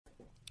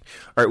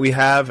All right, we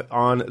have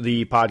on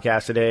the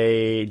podcast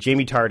today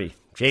Jamie Tardy.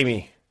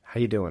 Jamie,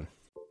 how you doing?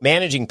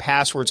 Managing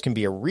passwords can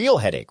be a real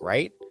headache,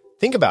 right?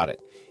 Think about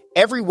it.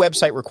 Every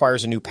website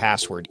requires a new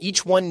password.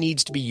 Each one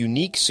needs to be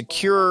unique,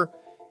 secure,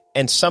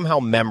 and somehow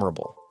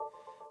memorable.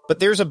 But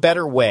there's a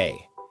better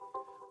way.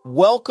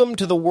 Welcome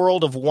to the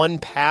world of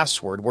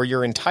 1Password, where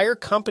your entire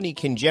company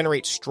can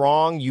generate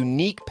strong,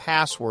 unique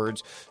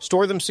passwords,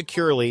 store them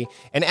securely,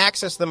 and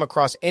access them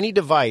across any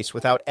device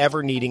without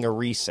ever needing a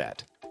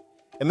reset.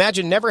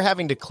 Imagine never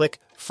having to click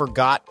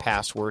Forgot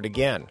Password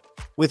again.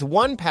 With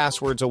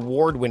 1Password's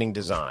award-winning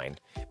design,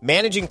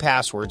 managing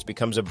passwords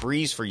becomes a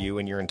breeze for you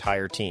and your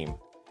entire team.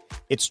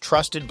 It's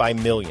trusted by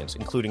millions,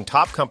 including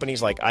top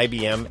companies like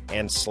IBM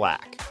and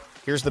Slack.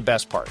 Here's the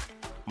best part.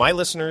 My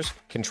listeners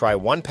can try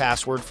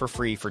 1Password for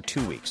free for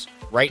 2 weeks.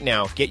 Right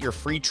now, get your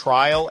free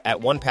trial at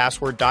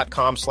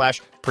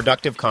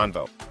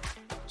onepassword.com/productiveconvo.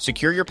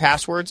 Secure your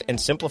passwords and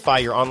simplify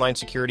your online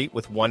security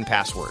with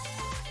 1Password.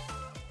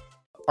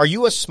 Are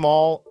you a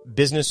small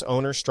business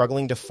owner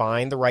struggling to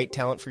find the right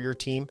talent for your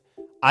team?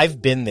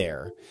 I've been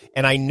there,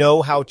 and I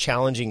know how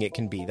challenging it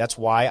can be. That's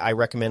why I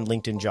recommend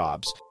LinkedIn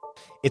Jobs.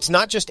 It's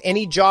not just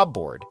any job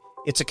board.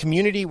 It's a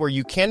community where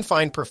you can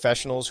find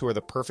professionals who are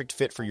the perfect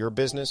fit for your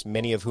business,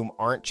 many of whom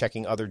aren't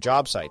checking other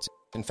job sites.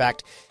 In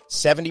fact,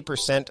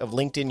 70% of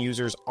LinkedIn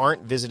users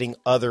aren't visiting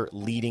other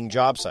leading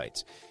job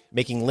sites,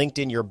 making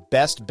LinkedIn your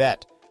best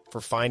bet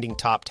for finding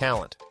top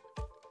talent.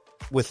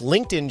 With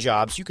LinkedIn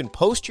Jobs, you can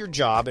post your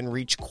job and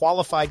reach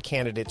qualified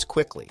candidates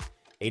quickly.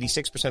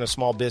 86% of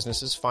small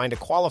businesses find a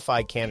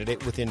qualified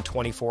candidate within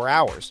 24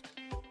 hours.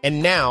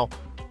 And now,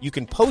 you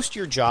can post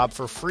your job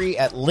for free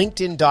at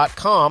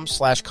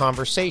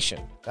linkedin.com/conversation.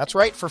 That's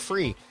right, for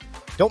free.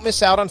 Don't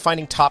miss out on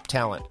finding top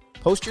talent.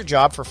 Post your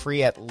job for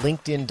free at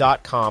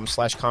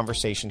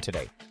linkedin.com/conversation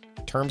today.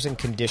 Terms and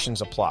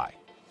conditions apply.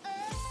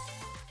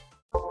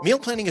 Meal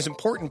planning is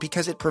important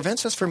because it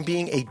prevents us from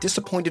being a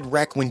disappointed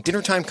wreck when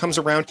dinner time comes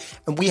around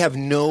and we have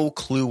no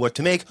clue what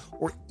to make,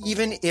 or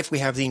even if we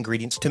have the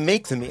ingredients to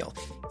make the meal.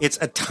 It's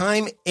a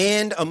time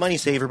and a money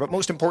saver, but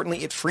most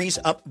importantly, it frees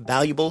up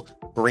valuable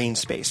brain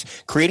space.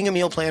 Creating a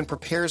meal plan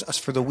prepares us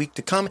for the week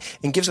to come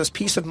and gives us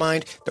peace of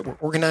mind that we're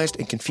organized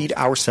and can feed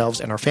ourselves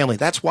and our family.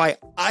 That's why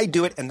I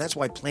do it, and that's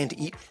why Plan to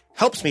Eat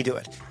helps me do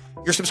it.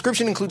 Your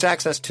subscription includes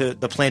access to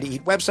the Plan to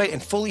Eat website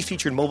and fully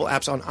featured mobile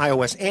apps on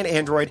iOS and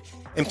Android.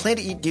 And Plan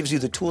to Eat gives you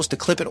the tools to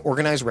clip and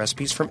organize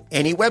recipes from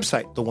any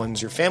website, the ones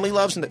your family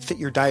loves and that fit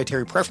your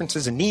dietary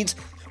preferences and needs.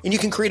 And you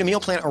can create a meal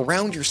plan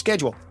around your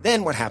schedule.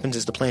 Then what happens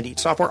is the Plan to Eat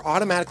software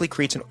automatically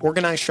creates an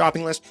organized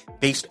shopping list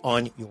based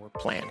on your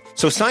plan.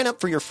 So sign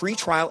up for your free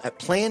trial at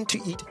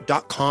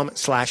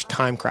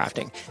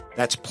plantoeat.com/timecrafting.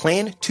 That's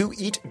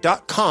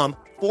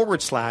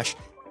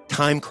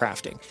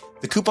plantoeat.com/timecrafting.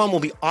 The coupon will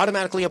be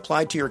automatically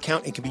applied to your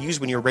account and can be used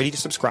when you're ready to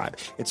subscribe.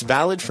 It's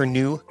valid for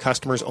new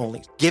customers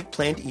only. Give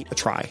Plan to Eat a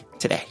try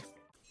today.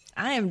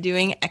 I am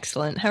doing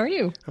excellent. How are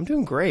you? I'm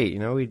doing great. You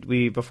know,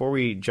 we before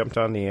we jumped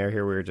on the air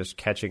here, we were just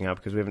catching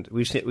up because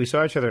we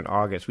saw each other in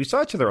August. We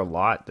saw each other a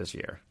lot this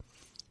year.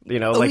 You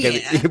know,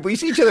 we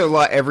see each other a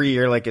lot every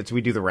year. Like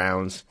we do the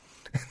rounds,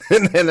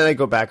 and then I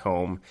go back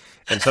home,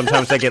 and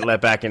sometimes I get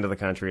let back into the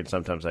country, and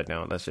sometimes I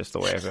don't. That's just the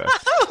way I go.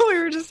 We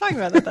were just talking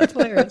about that. That's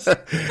hilarious.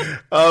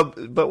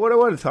 But what I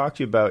want to talk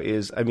to you about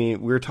is, I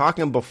mean, we were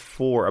talking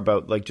before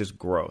about like just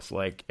growth,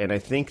 and I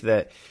think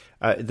that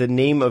the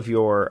name of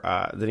your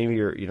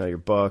your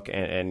book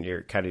and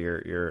your kind of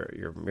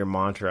your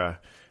mantra,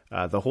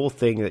 the whole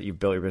thing that you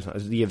built your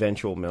business is the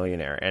eventual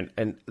millionaire,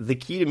 and the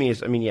key to me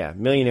is, I mean, yeah,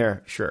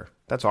 millionaire, sure.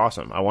 That's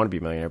awesome. I want to be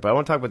a millionaire, but I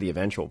want to talk about the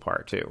eventual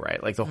part too,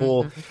 right? Like the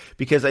whole,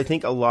 because I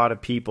think a lot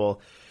of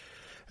people,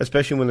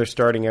 especially when they're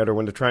starting out or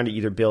when they're trying to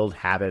either build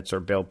habits or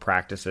build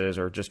practices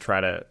or just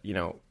try to,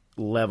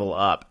 level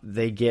up,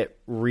 they get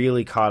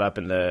really caught up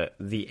in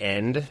the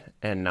end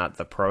and not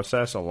the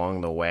process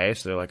along the way.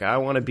 So they're like, I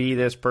want to be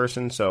this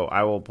person, so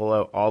I will pull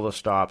out all the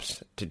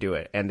stops to do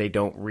it. And they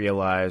don't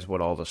realize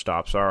what all the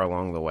stops are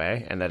along the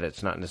way, and that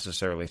it's not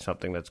necessarily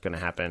something that's going to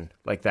happen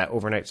like that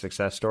overnight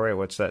success story.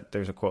 What's that?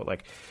 There's a quote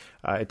like,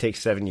 it takes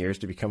 7 years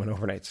to become an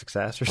overnight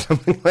success or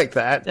something like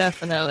that.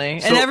 Definitely.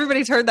 So, and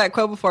everybody's heard that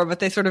quote before, but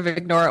they sort of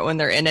ignore it when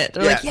they're in it.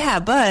 They're like, yeah,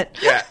 but.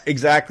 Yeah,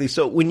 exactly.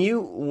 So when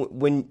you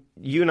and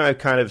I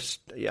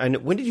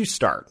when did you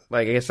start?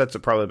 Like, I guess that's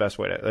probably the best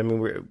way to, I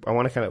mean, I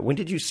want to when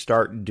did you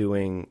start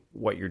doing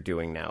what you're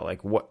doing now?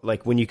 Like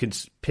when you could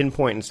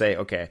pinpoint and say,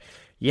 okay,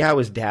 yeah, I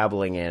was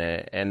dabbling in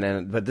it. And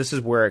then, but this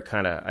is where I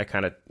kind of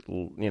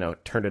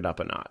turned it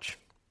up a notch.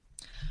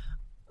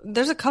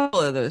 There's a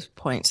couple of those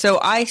points. So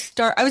I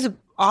was an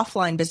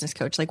offline business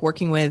coach, like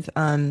working with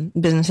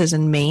businesses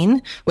in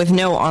Maine with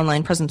no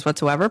online presence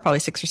whatsoever, probably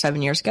 6 or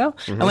 7 years ago.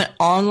 I went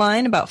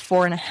online about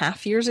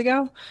 4.5 years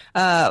ago.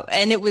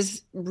 And it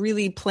was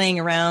really playing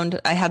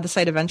around. I had the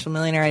site Eventual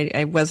Millionaire.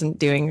 I wasn't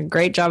doing a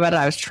great job at it.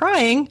 I was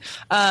trying.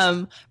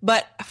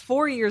 But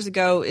 4 years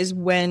ago is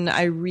when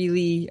I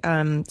really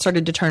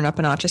started to turn up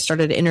a notch. I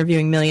started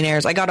interviewing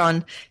millionaires. I got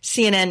on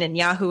CNN and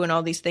Yahoo and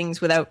all these things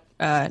without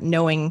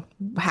knowing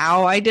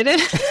how I did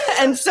it.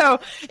 And so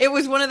it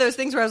was one of those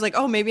things where I was like,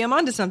 oh, maybe I'm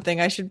onto something.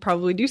 I should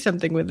probably do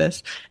something with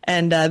this.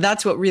 And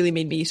that's what really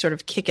made me sort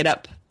of kick it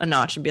up a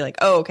notch and be like,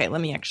 oh, okay,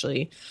 let me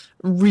actually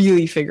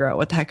really figure out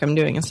what the heck I'm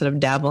doing instead of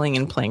dabbling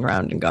and playing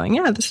around and going,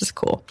 yeah, this is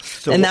cool.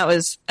 So, and that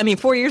was,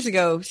 4 years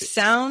ago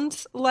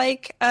sounds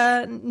like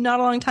not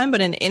a long time,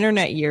 but in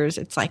internet years,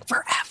 it's like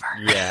forever.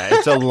 Yeah,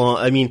 it's a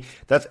long,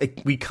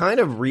 we kind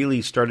of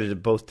really started to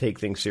both take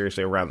things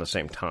seriously around the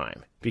same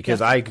time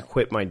because I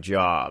quit my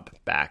job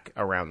back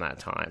around that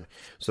time.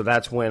 So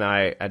that's when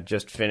I had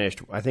just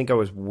finished, I think I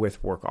was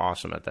with Work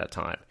Awesome at that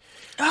time.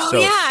 Oh,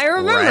 yeah, I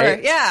remember.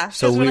 Right? Yeah,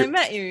 because when I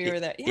met you, you were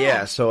there.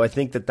 Yeah, so I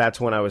think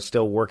that's when I was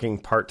still working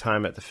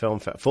part-time at the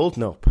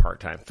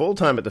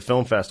full-time at the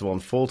film festival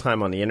and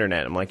full-time on the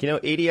internet. I'm like,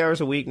 80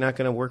 hours a week, not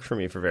going to work for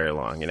me for very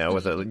long,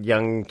 with a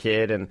young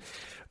kid.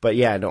 But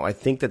yeah, no, I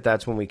think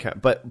that's when we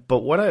but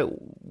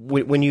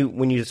when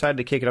you decided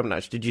to kick it up a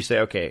notch, did you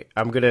say, okay,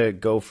 I'm going to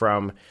go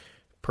from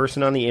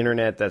person on the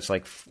internet that's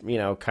like,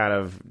 kind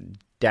of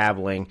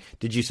dabbling,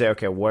 did you say,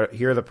 okay,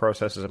 here are the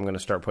processes I'm going to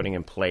start putting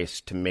in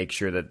place to make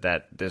sure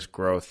that this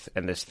growth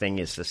and this thing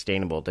is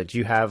sustainable? Did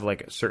you have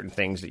like certain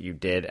things that you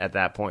did at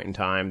that point in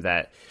time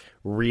that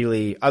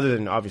really, other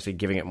than obviously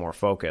giving it more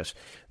focus,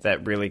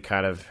 that really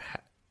kind of,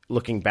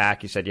 looking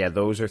back, you said, yeah,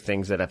 those are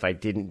things that if I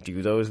didn't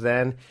do those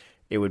then,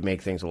 it would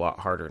make things a lot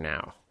harder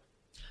now?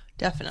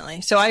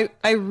 Definitely. So I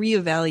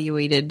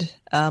reevaluated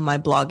my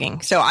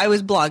blogging. So I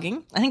was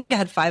blogging. I think I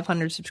had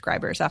 500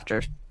 subscribers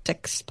after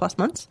 6+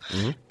 months.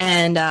 Mm-hmm.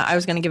 And I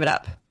was going to give it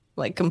up,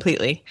 like,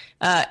 completely.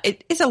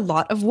 It is a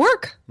lot of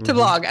work to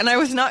blog. And I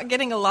was not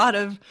getting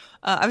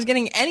I was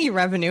getting any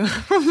revenue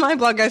from my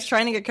blog. I was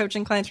trying to get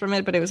coaching clients from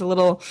it, but it was a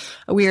little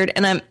weird.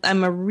 And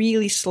I'm a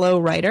really slow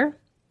writer.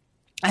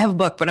 I have a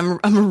book, but I'm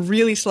a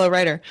really slow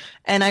writer.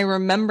 And I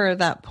remember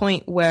that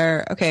point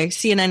where, okay,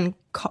 CNN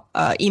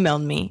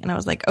emailed me and I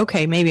was like,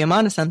 okay, maybe I'm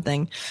onto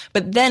something.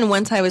 But then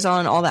once I was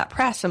on all that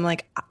press, I'm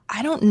like,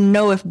 I don't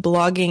know if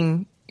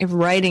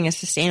writing is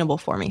sustainable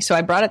for me. So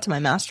I brought it to my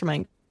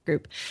mastermind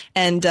group,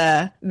 and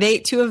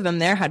two of them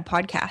there had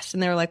podcasts,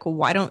 and they were like, well,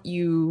 why don't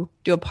you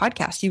do a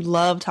podcast? You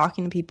love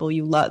talking to people.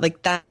 You love,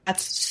 like,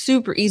 that's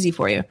super easy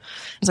for you.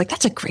 I was like,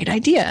 that's a great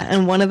idea.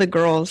 And one of the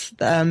girls,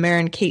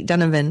 Maren Kate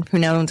Donovan, who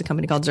now owns a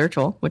company called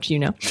Zirtual, which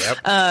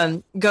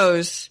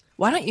goes,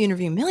 why don't you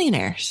interview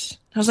millionaires?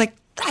 I was like,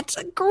 that's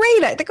a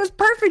great idea. That goes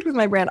perfect with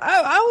my brand.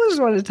 I always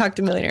wanted to talk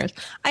to millionaires.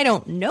 I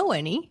don't know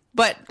any,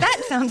 but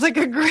that sounds like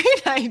a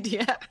great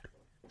idea.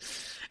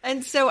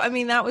 And so,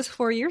 that was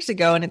 4 years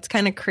ago, and it's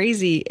kind of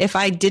crazy. If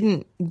I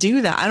didn't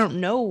do that, I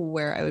don't know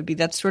where I would be.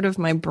 That's sort of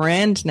my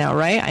brand now,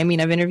 right? I've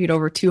interviewed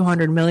over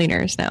 200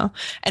 millionaires now,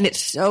 and it's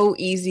so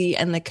easy,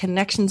 and the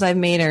connections I've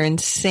made are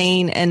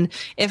insane. And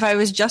if I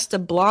was just a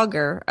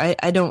blogger,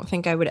 I don't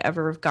think I would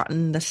ever have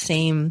gotten the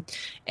same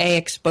A,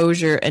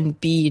 exposure, and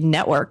B,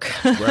 network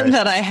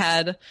that I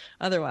had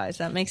otherwise.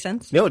 That makes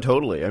sense? No,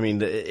 totally.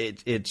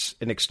 It's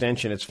an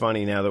extension. It's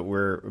funny now that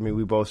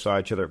we both saw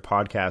each other at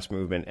Podcast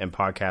Movement and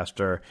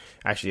Podcaster.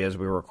 Actually, as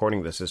we were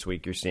recording this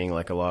week, you're seeing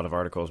like a lot of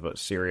articles about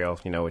Serial,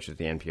 which is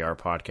the NPR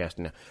podcast,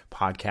 and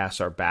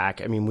podcasts are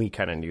back. We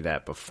kind of knew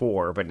that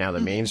before, but now the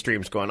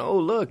mainstream's going, oh,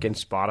 look, and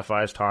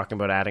Spotify's talking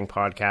about adding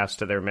podcasts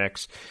to their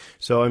mix.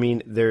 So,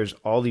 there's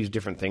all these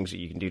different things that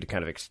you can do to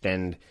kind of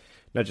extend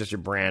not just your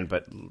brand,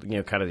 but,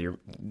 kind of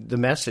the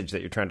message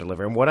that you're trying to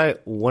deliver. And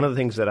one of the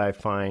things that I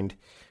find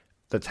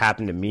that's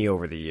happened to me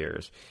over the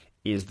years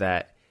is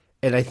that,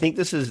 and I think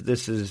this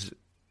is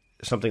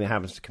something that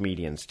happens to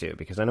comedians too,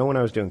 because I know when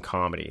I was doing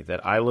comedy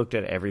that I looked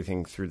at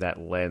everything through that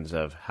lens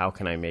of how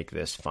can I make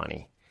this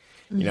funny?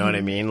 You know what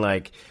I mean?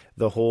 Like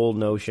the whole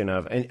notion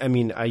of,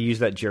 and I use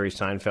that Jerry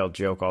Seinfeld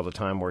joke all the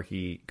time where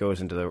he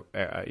goes into the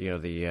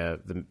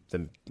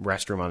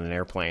restroom on an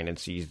airplane and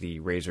sees the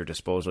razor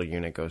disposal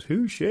unit, goes,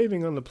 who's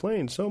shaving on the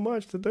plane so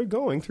much that they're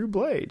going through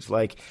blades?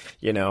 Like,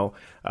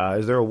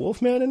 is there a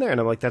wolf man in there? And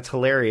I'm like, that's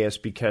hilarious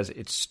because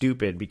it's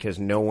stupid, because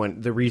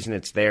the reason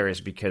it's there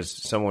is because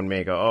someone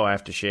may go, oh, I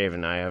have to shave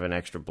and I have an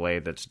extra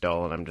blade that's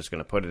dull and I'm just going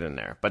to put it in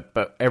there.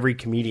 But every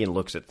comedian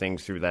looks at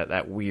things through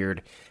that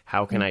weird,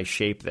 how can I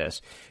shape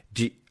this?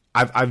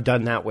 I've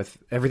done that with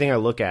everything I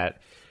look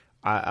at.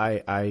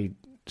 I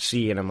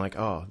see and I'm like,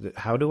 oh,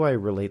 how do I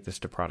relate this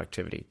to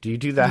productivity? Do you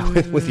do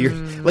that with your,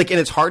 like, and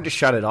it's hard to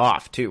shut it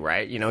off too,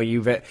 right?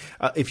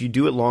 If you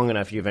do it long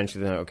enough, you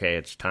eventually think, okay,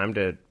 it's time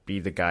to be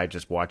the guy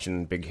just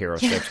watching Big Hero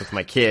 6 with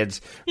my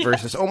kids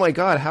versus, oh my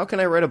God, how can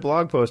I write a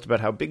blog post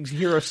about how Big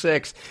Hero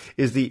 6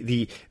 is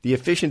the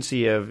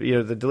efficiency of,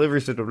 the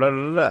delivery system, blah,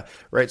 blah, blah,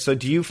 right? So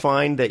do you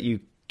find that you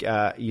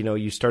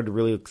started to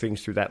really look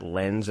things through that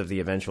lens of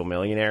the eventual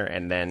millionaire?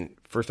 And then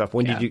first off,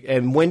 when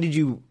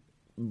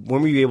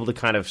were you able to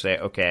kind of say,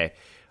 okay,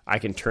 I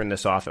can turn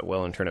this off at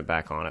will and turn it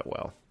back on at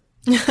will?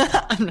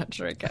 I'm not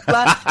sure I can.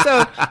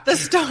 So the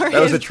story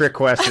that was a trick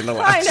question.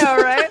 I know,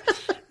 right?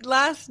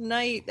 last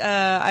night,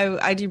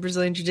 I do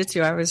Brazilian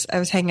jiu-jitsu. I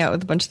was hanging out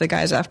with a bunch of the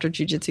guys after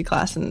jiu-jitsu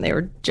class, and they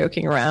were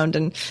joking around.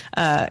 And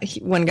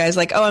one guy's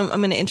like, "Oh, I'm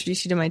going to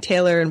introduce you to my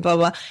tailor," and blah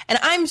blah. And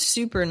I'm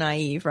super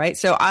naive, right?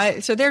 So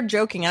they're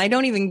joking, and I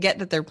don't even get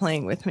that they're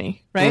playing with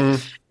me, right?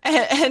 Mm.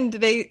 And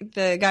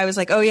the guy was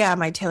like, "Oh yeah,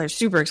 my tailor's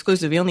super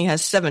exclusive. He only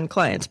has 7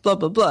 clients, blah,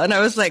 blah, blah." And I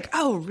was like,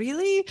 "Oh,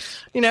 really?"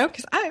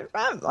 Cause I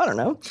don't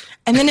know.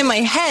 And then in my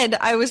head,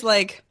 I was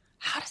like,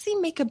 how does he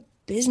make a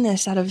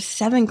business out of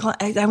 7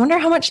 clients? I wonder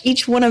how much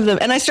each one of them,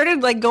 and I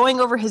started like going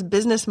over his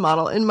business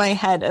model in my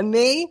head, and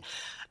they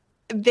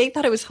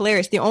thought it was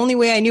hilarious. The only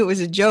way I knew it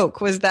was a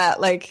joke was that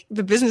like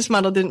the business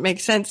model didn't make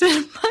sense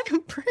in my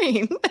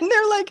brain. And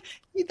they're like,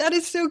 "That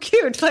is so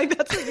cute. Like,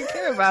 that's what you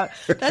care about.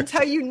 That's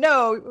how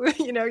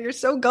you're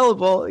so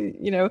gullible.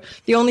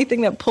 The only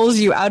thing that pulls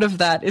you out of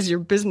that is your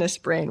business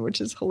brain,"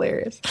 which is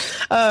hilarious.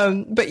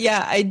 But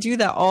yeah, I do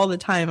that all the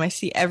time. I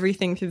see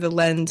everything through the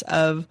lens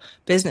of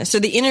business. So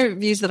the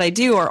interviews that I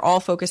do are all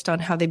focused on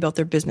how they built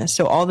their business.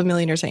 So all the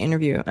millionaires I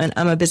interview, and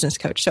I'm a business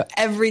coach. So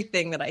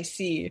everything that I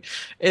see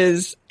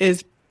is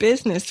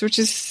business, which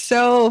is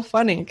so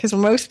funny because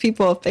most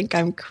people think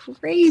I'm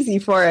crazy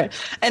for it.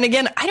 And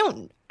again, I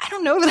don't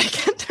know that I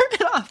can turn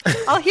it off.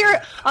 I'll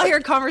hear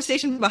a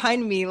conversation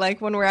behind me, like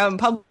when we're out in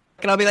public,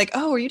 and I'll be like,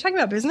 "Oh, are you talking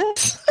about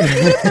business?"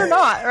 Even if they're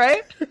not,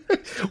 right?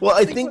 Well,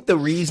 I think the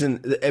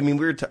reason, I mean,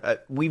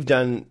 we've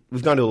gone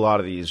to a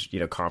lot of these,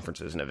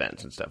 conferences and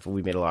events and stuff.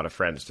 We made a lot of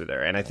friends through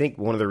there, and I think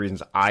one of the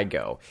reasons I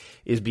go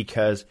is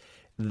because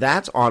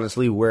that's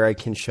honestly where I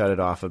can shut it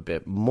off a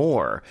bit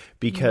more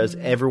because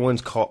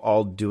everyone's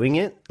all doing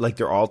it. Like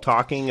they're all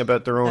talking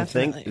about their own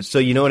thing. So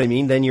you know what I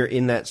mean? Then you're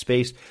in that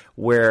space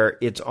where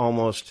it's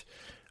almost,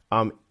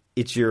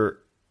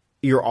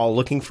 you're all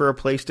looking for a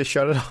place to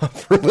shut it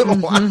off for a little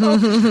while.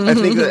 I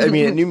think that, at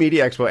New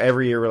Media Expo,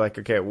 every year we're like,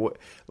 okay,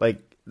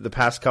 the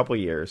past couple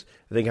of years,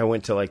 I think I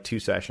went to like 2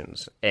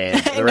 sessions,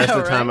 and the rest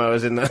of the time I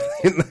was in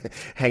the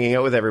hanging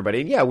out with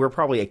everybody. And yeah, we're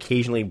probably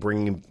occasionally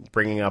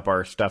bringing up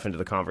our stuff into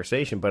the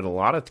conversation, but in a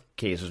lot of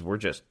cases we're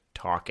just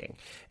talking.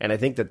 And I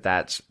think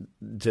that's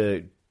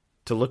to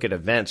look at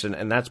events,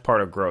 and that's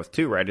part of growth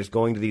too, right? Is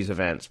going to these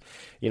events,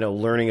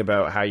 learning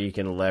about how you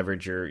can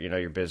leverage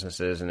your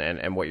businesses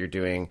and what you're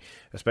doing,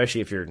 especially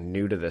if you're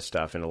new to this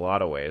stuff in a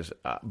lot of ways.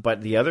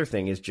 But the other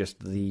thing is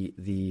just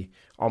the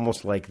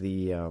almost like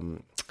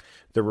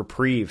the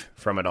reprieve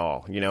from it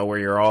all, where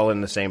you're all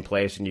in the same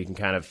place and you can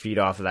kind of feed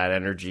off of that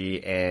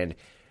energy and,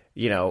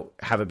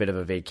 have a bit of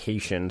a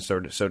vacation, so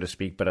to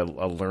speak, but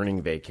a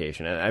learning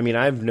vacation. And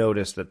I've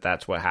noticed that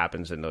that's what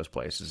happens in those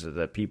places, is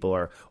that people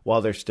are,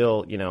 while they're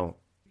still,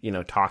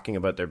 talking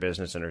about their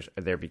business and are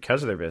there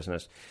because of their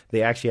business,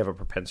 they actually have a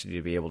propensity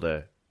to be able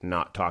to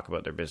not talk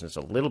about their business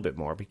a little bit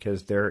more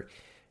because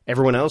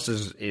everyone else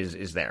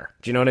is there.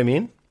 Do you know what I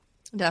mean?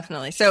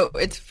 Definitely. So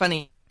it's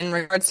funny. In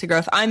regards to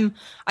growth, I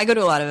go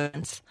to a lot of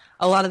events.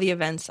 A lot of the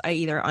events I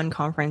either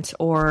unconference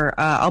or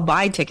I'll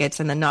buy tickets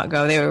and then not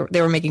go.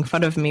 They were making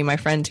fun of me. My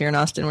friends here in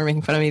Austin were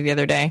making fun of me the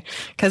other day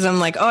because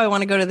I'm like, "Oh, I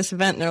want to go to this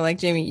event," and they're like,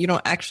 "Jamie, you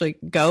don't actually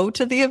go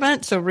to the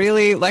event, so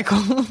really, like,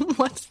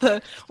 what's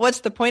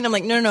the point?" I'm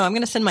like, No, I'm going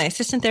to send my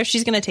assistant there.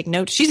 She's going to take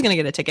notes. She's going to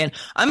get a ticket.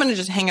 I'm going to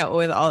just hang out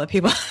with all the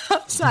people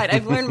outside.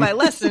 I've learned my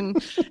lesson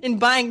in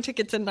buying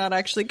tickets and not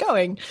actually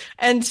going.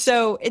 And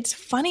so it's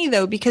funny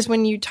though because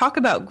when you talk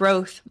about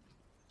growth.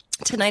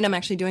 Tonight, I'm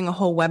actually doing a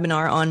whole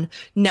webinar on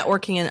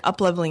networking and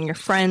up-leveling your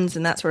friends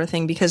and that sort of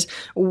thing, because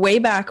way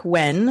back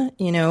when,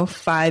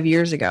 5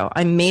 years ago,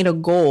 I made a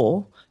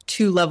goal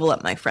to level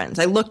up my friends.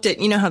 I looked at,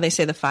 how they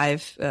say the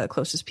 5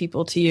 closest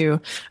people to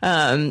you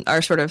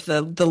are sort of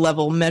the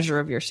level measure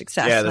of your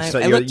success. Yeah,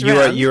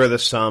 you are the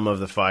sum of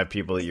the 5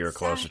 people that you're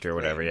closest to or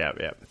whatever. Yeah.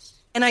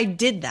 And I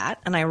did that,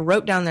 and I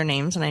wrote down their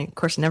names, and I, of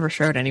course, never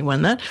showed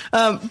anyone that.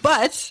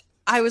 But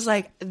I was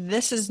like,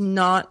 this is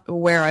not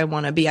where I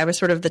want to be. I was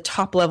sort of the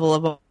top level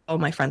of all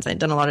my friends. I'd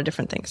done a lot of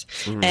different things.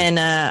 And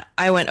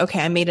I went,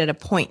 okay, I made it a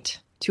point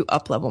to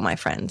up-level my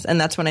friends.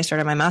 And that's when I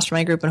started my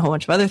mastermind group and a whole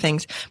bunch of other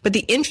things. But the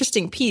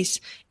interesting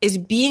piece is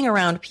being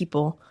around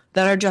people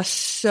that are just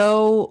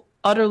so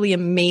utterly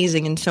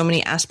amazing in so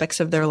many aspects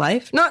of their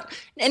life. Not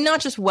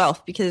just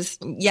wealth, because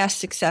yes,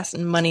 success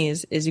and money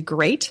is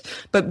great,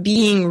 but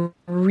being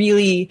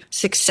really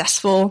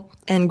successful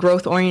and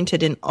growth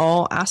oriented in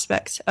all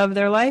aspects of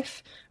their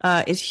life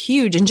is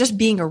huge. And just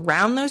being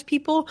around those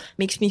people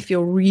makes me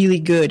feel really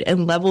good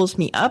and levels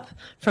me up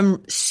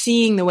from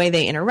seeing the way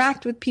they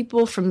interact with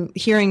people, from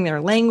hearing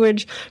their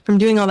language, from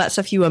doing all that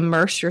stuff. You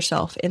immerse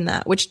yourself in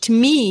that, which to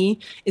me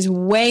is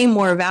way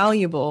more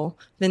valuable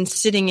than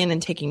sitting in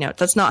and taking notes.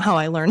 That's not how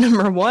I learn,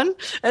 number one.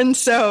 And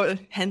so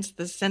hence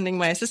the sending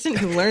my assistant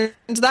who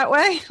learns that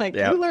way. Like,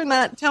 You learn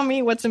that, tell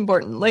me what's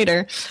important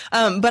later.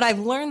 But I've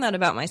learned that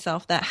about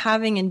myself, that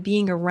having and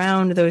being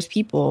around those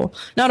people,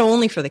 not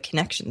only for the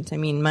connections, I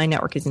mean, my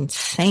network is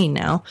insane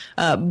now,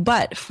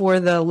 but for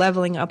the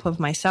leveling up of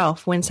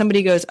myself. When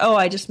somebody goes, oh,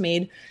 I just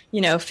made,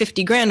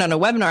 50 grand on a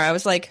webinar, I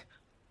was like,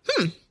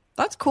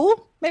 that's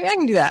cool. Maybe I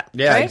can do that.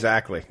 Yeah, right?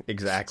 exactly.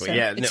 So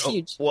yeah. it's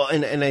huge. Well,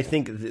 and I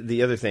think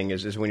the other thing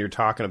is when you're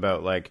talking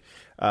about like,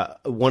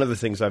 one of the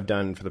things I've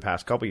done for the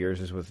past couple of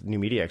years is with New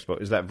Media Expo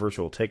is that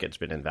virtual ticket's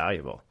been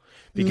invaluable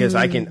because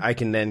I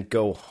can then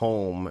go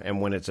home,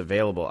 and when it's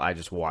available, I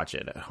just watch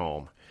it at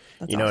home.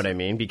 That's you know awesome. what I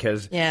mean?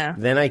 Because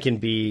then I can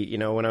be,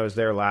 when I was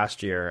there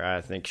last year,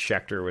 I think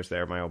Schechter was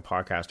there, my old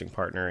podcasting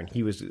partner, and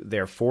he was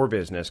there for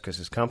business because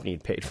his company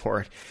had paid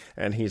for it.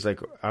 And he's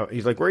like, where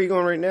are you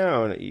going right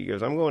now? And he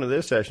goes, I'm going to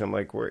this session. I'm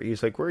like,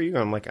 he's like, where are you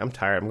going? I'm like, I'm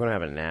tired. I'm going to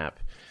have a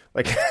nap.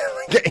 Like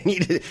I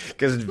need it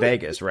because it's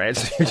Vegas, right?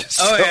 So you're just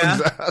so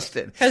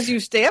exhausted. Because you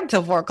stay up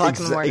till 4 o'clock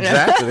in the morning.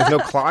 Exactly. There's no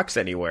clocks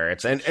anywhere.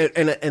 It's and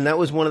that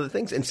was one of the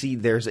things. And see,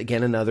 there's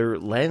again another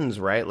lens,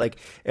 right? Like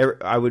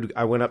I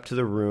went up to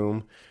the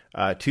room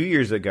 2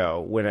 years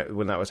ago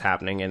when that was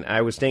happening, and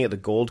I was staying at the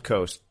Gold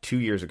Coast 2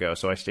 years ago,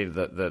 so I stayed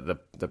at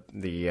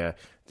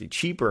the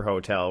cheaper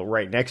hotel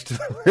right next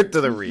to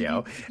the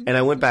Rio, and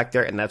I went back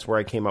there, and that's where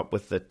I came up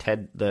with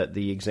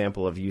the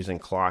example of using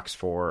clocks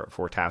for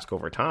task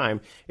over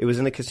time. It was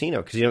in the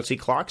casino because you don't see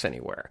clocks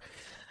anywhere.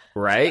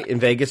 Right? And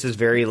Vegas is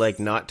very like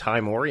not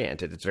time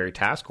oriented. It's very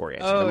task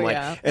oriented. Oh, I'm like,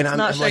 yeah. and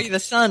I'm show you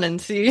the sun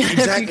and see exactly.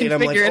 if you can and I'm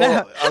figure like, it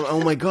out.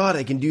 oh my God,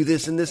 I can do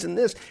this and this and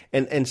this.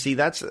 And see,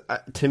 that's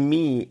to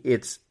me,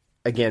 it's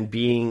again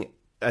being.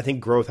 I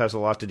think growth has a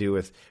lot to do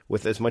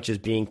with as much as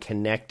being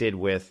connected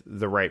with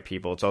the right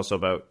people. It's also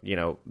about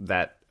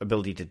that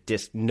ability to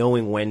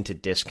knowing when to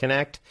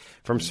disconnect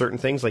from certain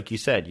things. Like you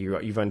said,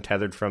 you've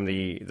untethered from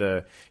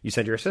you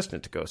send your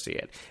assistant to go see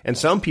it. And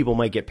some people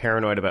might get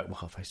paranoid about,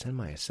 well, if I send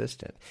my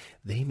assistant,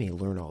 they may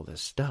learn all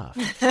this stuff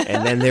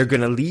and then they're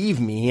going to leave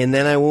me and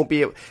then I won't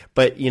be able.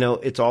 But,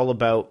 it's all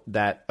about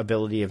that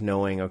ability of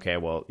knowing, okay,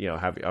 well,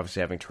 obviously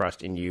having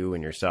trust in you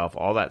and yourself,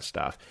 all that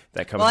stuff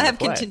that comes into Well, I have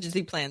play.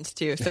 contingency plans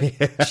too. So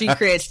she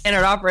creates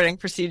standard operating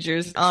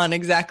procedures on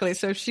exactly.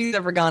 So if she's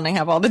ever gone, I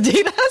have all the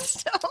data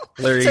still.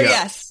 There you so go.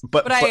 yes,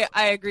 but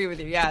I agree with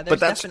you. Yeah, there's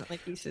definitely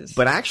pieces.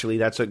 But actually,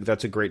 that's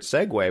a great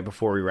segue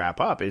before we wrap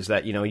up. Is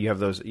that you have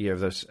those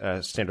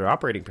standard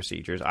operating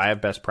procedures. I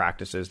have best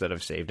practices that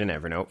I've saved in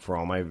Evernote for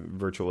all my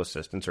virtual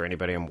assistants or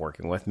anybody I'm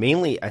working with.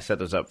 Mainly, I set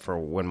those up for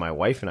when my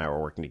wife and I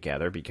were working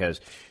together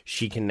because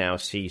she can now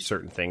see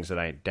certain things that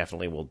I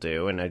definitely will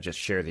do, and I just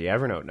share the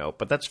Evernote note.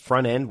 But that's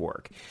front end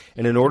work,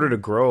 and in order to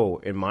grow,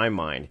 in my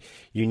mind,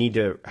 you need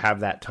to have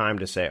that time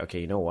to say,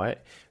 okay, you know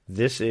what?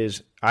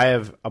 I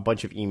have a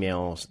bunch of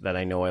emails that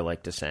I know I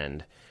like to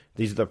send.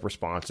 These are the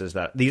responses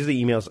these are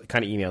the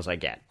kind of emails I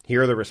get.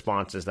 Here are the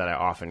responses that I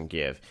often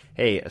give.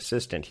 Hey,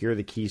 assistant, here are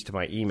the keys to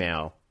my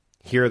email.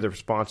 Here are the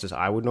responses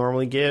I would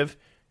normally give.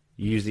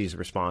 Use these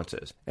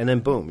responses. And then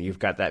boom, you've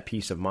got that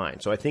peace of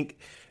mind. So I think,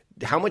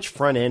 how much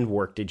front end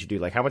work did you do?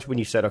 Like how much when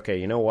you said, okay,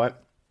 you know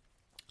what?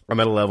 I'm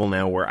at a level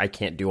now where I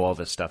can't do all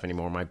this stuff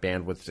anymore. My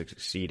bandwidth has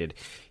exceeded.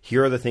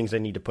 Here are the things I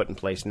need to put in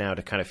place now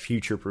to kind of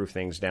future-proof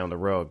things down the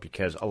road,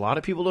 because a lot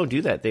of people don't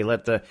do that. They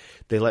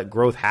let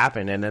growth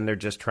happen, and then they're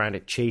just trying to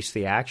chase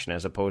the action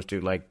as opposed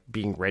to like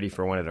being ready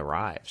for when it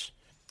arrives.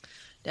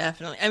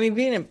 Definitely. I mean,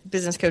 being a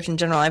business coach in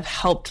general, I've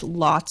helped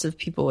lots of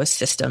people with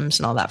systems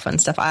and all that fun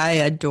stuff. I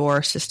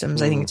adore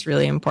systems. I think it's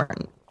really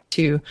important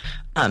to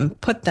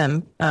put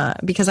them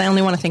because I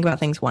only want to think about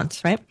things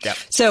once, right? Yep.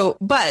 So,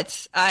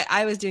 but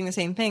I was doing the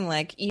same thing.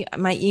 Like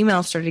my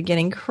email started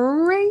getting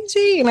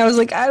crazy, and I was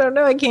like, I don't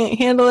know, I can't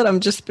handle it.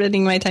 I'm just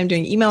spending my time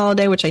doing email all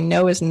day, which I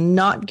know is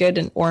not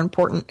good or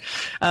important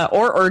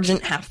or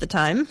urgent half the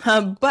time.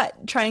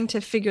 But trying to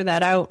figure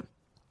that out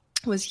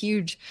was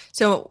huge.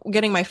 So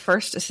getting my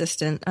first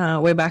assistant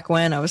way back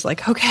when, I was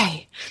like,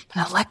 okay,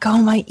 I'm gonna let go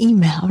of my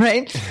email,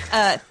 right?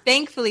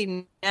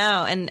 Thankfully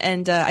now,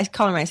 and I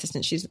call her my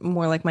assistant. She's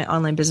more like my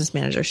online business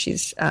manager. She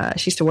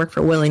used to work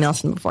for Willie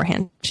Nelson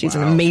beforehand. She's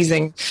an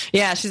amazing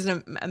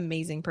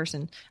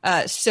person.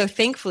 So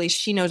thankfully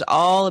she knows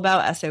all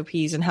about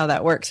SOPs and how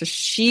that works. So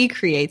she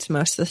creates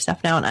most of the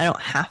stuff now, and I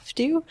don't have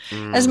to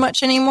as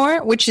much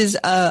anymore, which is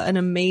an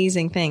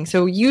amazing thing.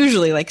 So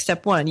usually, like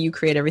step one, you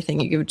create everything,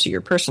 you give it to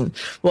your person.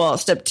 Well,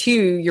 step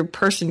two, your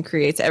person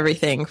creates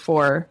everything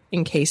for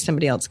in case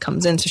somebody else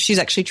comes in. So she's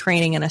actually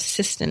training an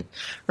assistant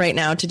right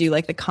now to do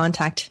like the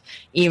contact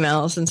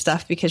emails and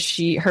stuff, because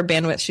her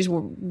bandwidth, she's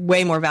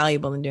way more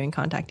valuable than doing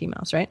contact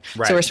emails, right?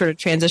 So we're sort of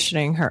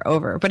transitioning her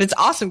over. But it's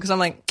awesome because I'm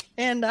like,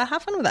 and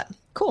have fun with that.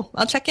 Cool.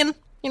 I'll check in,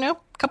 a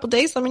couple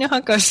days. Let me know how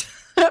it goes.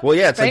 Well,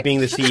 yeah, it's right? like being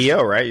the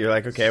CEO, right? You're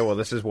like, okay, well,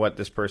 this is what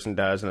this person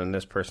does, and then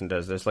this person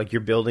does this. Like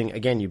you're building,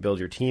 again, you build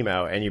your team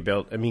out, and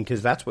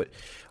because that's what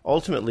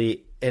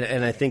ultimately,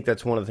 and I think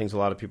that's one of the things a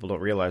lot of people don't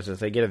realize is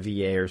they get a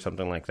VA or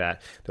something like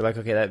that. They're like,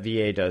 okay, that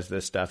VA does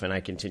this stuff, and I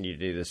continue to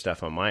do this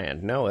stuff on my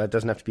end. No, that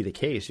doesn't have to be the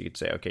case. You could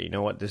say, okay, you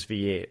know what, this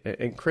VA,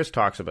 and Chris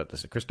talks about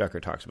this, Chris Ducker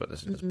talks about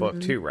this in his book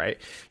too, right?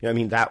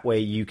 That way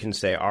you can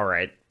say, all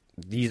right,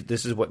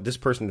 this is what this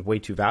person is way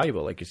too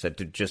valuable, like you said,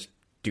 to just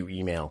do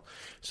email.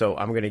 So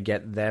I'm going to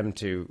get them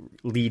to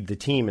lead the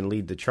team and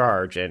lead the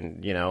charge,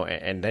 and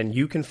and then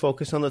you can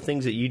focus on the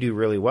things that you do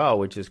really well,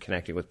 which is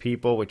connecting with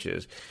people, which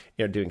is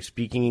doing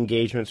speaking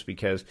engagements,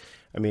 because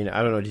I mean,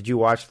 I don't know. Did you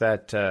watch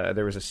that?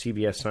 There was a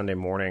CBS Sunday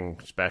Morning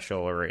special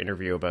or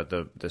interview about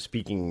the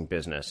speaking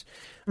business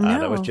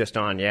that was just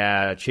on.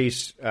 Yeah,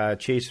 Chase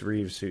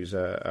Reeves, who's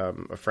a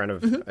friend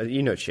of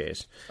you know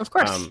Chase, of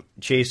course.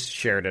 Chase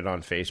shared it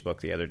on Facebook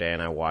the other day,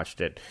 and I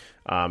watched it.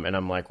 And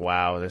I'm like,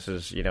 wow, this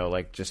is,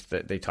 like just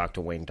that they talked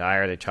to Wayne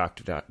Dyer, they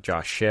talked to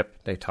Josh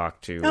Shipp, they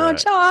talked to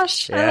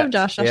Josh. I love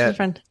Josh. Josh is a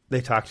friend. They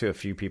talked to a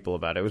few people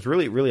about it. It was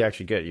really, really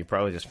actually good. You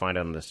probably just find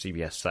it on the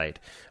CBS site.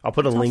 I'll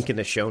put a link in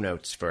the show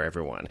notes for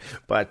everyone.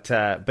 But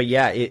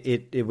yeah,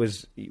 it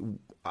was.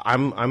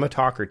 I'm a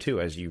talker too,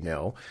 as you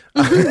know.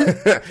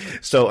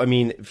 So I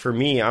mean, for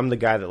me, I'm the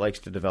guy that likes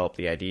to develop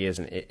the ideas,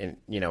 and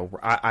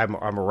I'm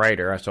a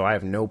writer, so I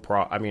have no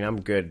problem. I mean,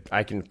 I'm good.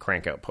 I can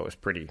crank out posts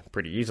pretty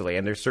easily,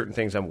 and there's certain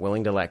things I'm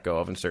willing to let go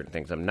of, and certain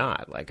things I'm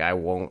not. Like I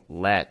won't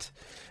let.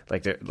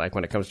 Like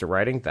when it comes to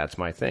writing, that's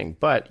my thing.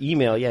 But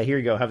email, yeah, here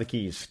you go. Have the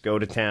keys. Go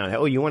to town.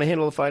 Oh, you want to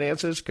handle the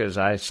finances? Because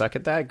I suck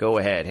at that. Go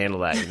ahead, handle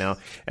that.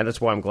 And that's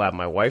why I'm glad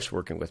my wife's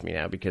working with me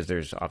now, because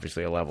there's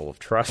obviously a level of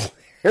trust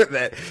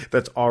there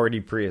that's already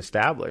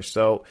pre-established.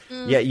 So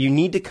yeah, you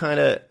need to kind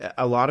of.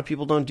 A lot of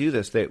people don't do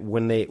this. That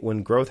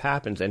when growth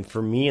happens, and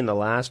for me in the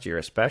last year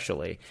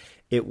especially,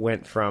 it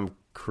went from.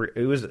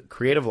 It was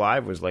Creative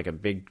Live was like a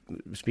big.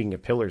 Speaking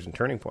of pillars and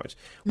turning points,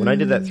 when I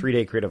did that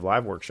 3-day Creative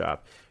Live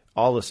workshop.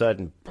 All of a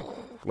sudden,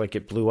 like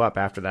it blew up.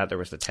 After that, there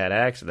was the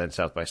TEDx, and then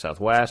South by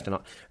Southwest, and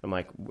I'm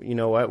like, you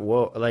know what?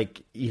 Well,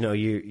 like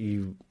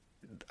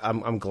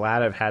I'm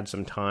glad I've had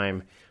some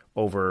time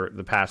over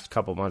the past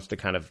couple months to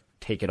kind of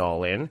take it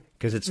all in,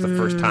 because it's the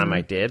first time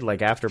I did.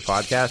 Like after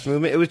Podcast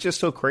Movement, it was just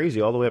so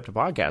crazy all the way up to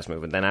Podcast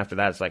Movement. Then after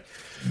that, it's like,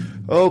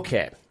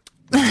 okay.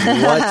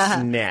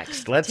 What's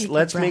next?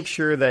 Let's make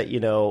sure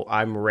that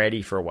I'm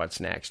ready for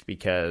what's next,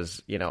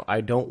 because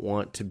I don't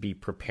want to be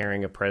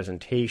preparing a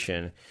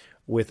presentation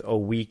with a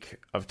week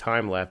of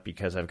time left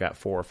because I've got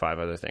 4 or 5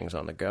 other things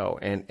on the go.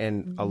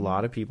 And a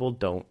lot of people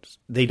don't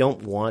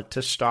want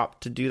to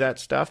stop to do that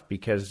stuff,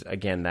 because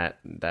again,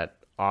 that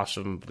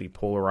awesomely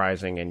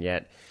polarizing and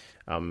yet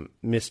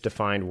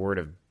misdefined word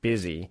of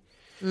busy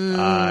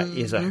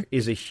is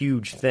a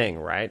huge thing,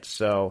 right?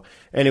 So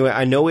anyway,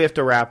 I know we have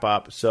to wrap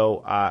up,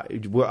 so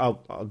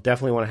I'll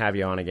definitely want to have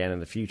you on again in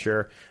the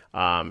future.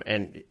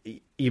 And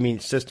you mean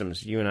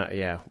systems? You and I,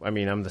 yeah. I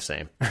mean, I'm the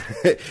same.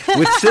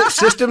 With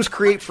systems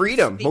create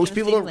freedom. Most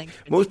people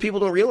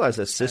don't realize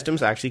that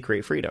systems actually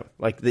create freedom.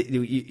 Like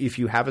if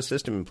you have a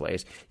system in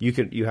place,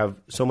 you have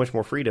so much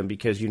more freedom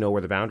because you know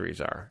where the boundaries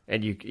are,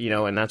 and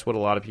and that's what a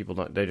lot of people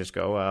don't. They just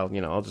go, well,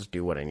 I'll just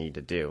do what I need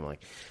to do. I'm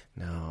like,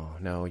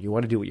 no, you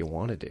want to do what you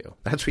want to do.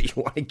 That's what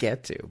you want to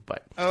get to.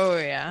 But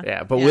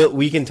yeah. But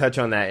we can touch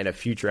on that in a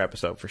future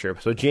episode for sure.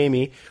 So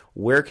Jaime,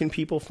 where can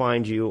people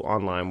find you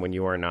online when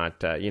you are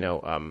not,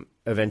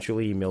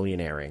 eventually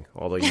millionairing?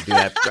 Although you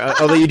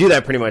do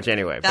that, pretty much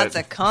anyway. That's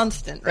a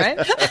constant, right?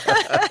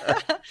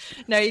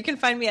 No, you can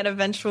find me at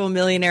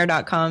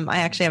eventualmillionaire.com. I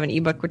actually have an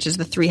ebook, which is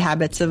the 3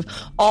 habits of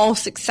all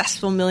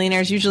successful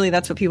millionaires. Usually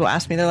that's what people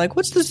ask me. They're like,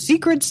 what's the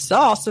secret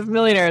sauce of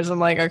millionaires? I'm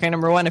like, okay,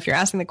 number 1, if you're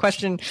asking the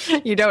question,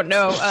 you don't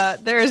know.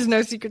 There is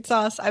no secret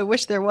sauce. I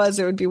wish there was.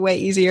 It would be way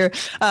easier.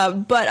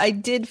 But I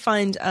did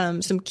find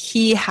some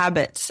key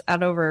habits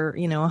at over,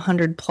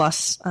 100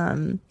 plus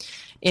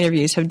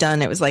interviews have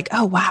done. It was like,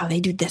 oh wow, they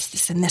do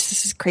this and this.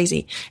 This is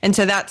crazy. And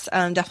so that's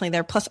definitely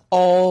there. Plus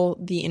all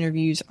the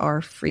interviews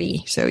are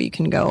free. So you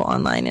can go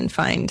online and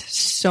find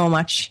so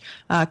much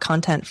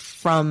content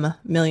from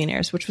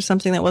millionaires, which was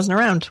something that wasn't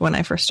around when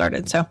I first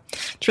started. So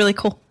it's really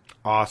cool.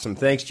 Awesome.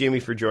 Thanks, Jaime,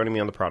 for joining me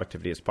on the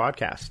Productivityist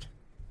podcast.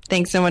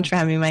 Thanks so much for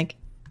having me, Mike.